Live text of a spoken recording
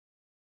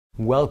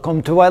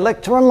Welcome to our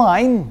lecture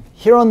online.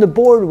 Here on the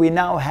board we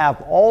now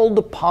have all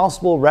the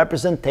possible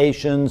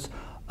representations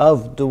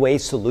of the way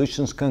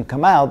solutions can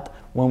come out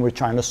when we're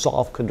trying to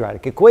solve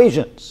quadratic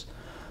equations.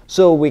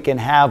 So we can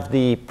have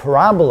the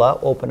parabola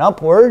open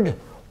upward,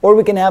 or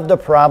we can have the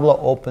parabola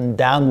open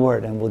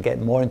downward, and we'll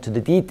get more into the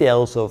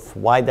details of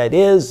why that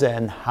is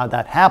and how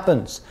that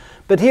happens.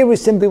 But here we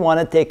simply want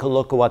to take a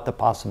look at what the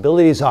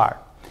possibilities are.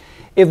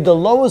 If the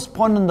lowest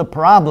point on the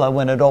parabola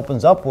when it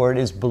opens upward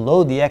is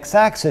below the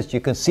x-axis, you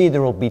can see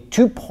there will be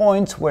 2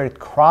 points where it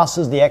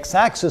crosses the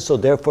x-axis, so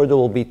therefore there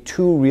will be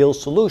 2 real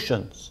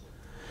solutions.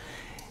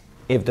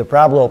 If the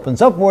parabola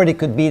opens upward, it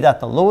could be that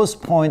the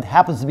lowest point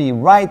happens to be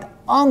right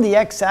on the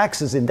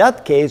x-axis. In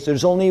that case,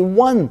 there's only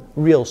 1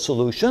 real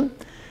solution.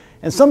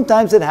 And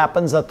sometimes it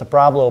happens that the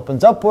parabola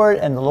opens upward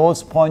and the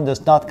lowest point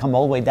does not come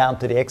all the way down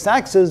to the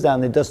x-axis,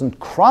 and it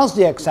doesn't cross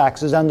the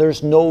x-axis, and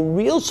there's no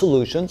real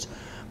solutions.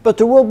 But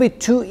there will be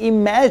 2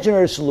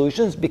 imaginary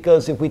solutions,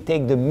 because if we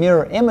take the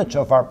mirror image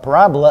of our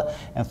parabola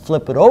and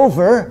flip it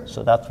over,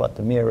 so that's what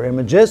the mirror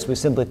image is, we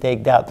simply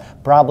take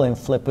that parabola and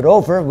flip it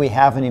over, we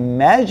have an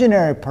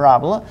imaginary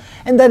parabola,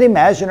 and that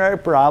imaginary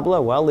parabola,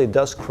 well, it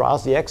does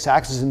cross the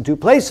x-axis in 2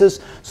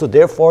 places, so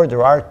therefore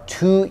there are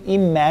 2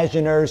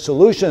 imaginary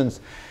solutions.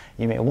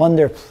 You may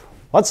wonder,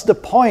 what's the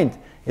point?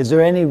 Is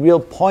there any real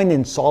point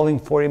in solving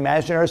for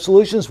imaginary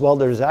solutions? Well,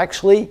 there's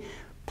actually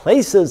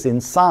places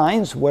in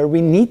science where we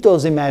need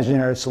those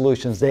imaginary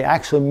solutions. They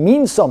actually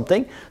mean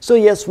something, so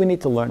yes, we need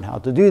to learn how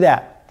to do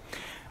that.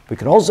 We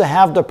can also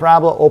have the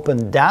parabola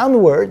open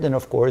downward, and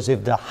of course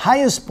if the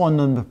highest point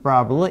on the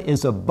parabola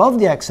is above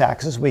the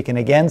x-axis, we can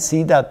again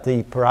see that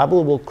the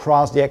parabola will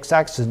cross the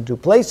x-axis in 2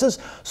 places,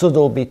 so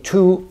there will be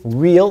 2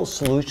 real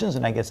solutions,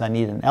 and I guess I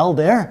need an L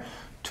there,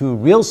 2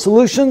 real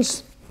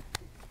solutions.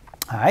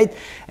 All right,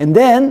 and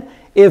then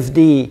if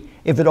the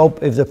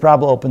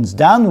parabola opens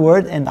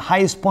downward and the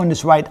highest point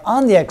is right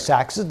on the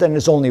x-axis, then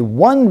there's only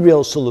 1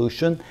 real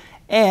solution.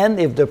 And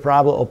if the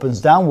parabola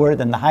opens downward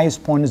and the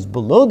highest point is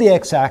below the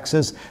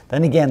x-axis,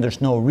 then again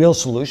there's no real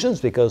solutions,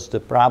 because the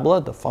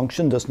parabola, the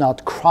function, does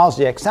not cross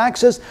the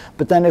x-axis.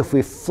 But then if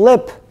we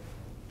flip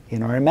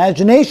in our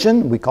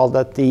imagination, we call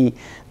that the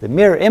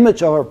mirror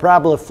image of our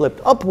parabola flipped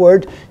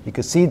upward, you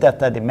can see that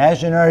that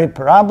imaginary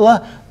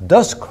parabola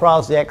does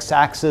cross the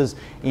x-axis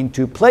in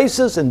 2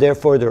 places, and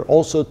therefore there are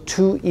also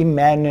 2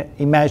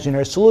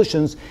 imaginary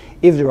solutions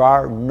if there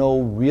are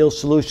no real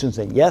solutions.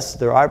 And yes,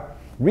 there are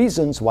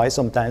reasons why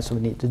sometimes we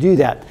need to do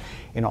that.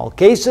 In all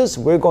cases,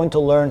 we're going to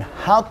learn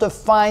how to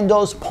find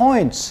those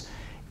points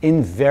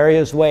in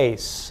various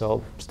ways.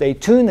 So stay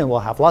tuned, and we'll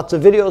have lots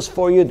of videos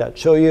for you that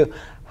show you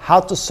how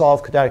to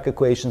solve quadratic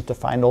equations to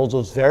find all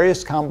those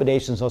various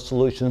combinations of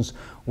solutions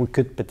we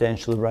could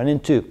potentially run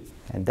into.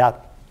 And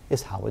that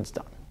is how it's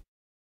done.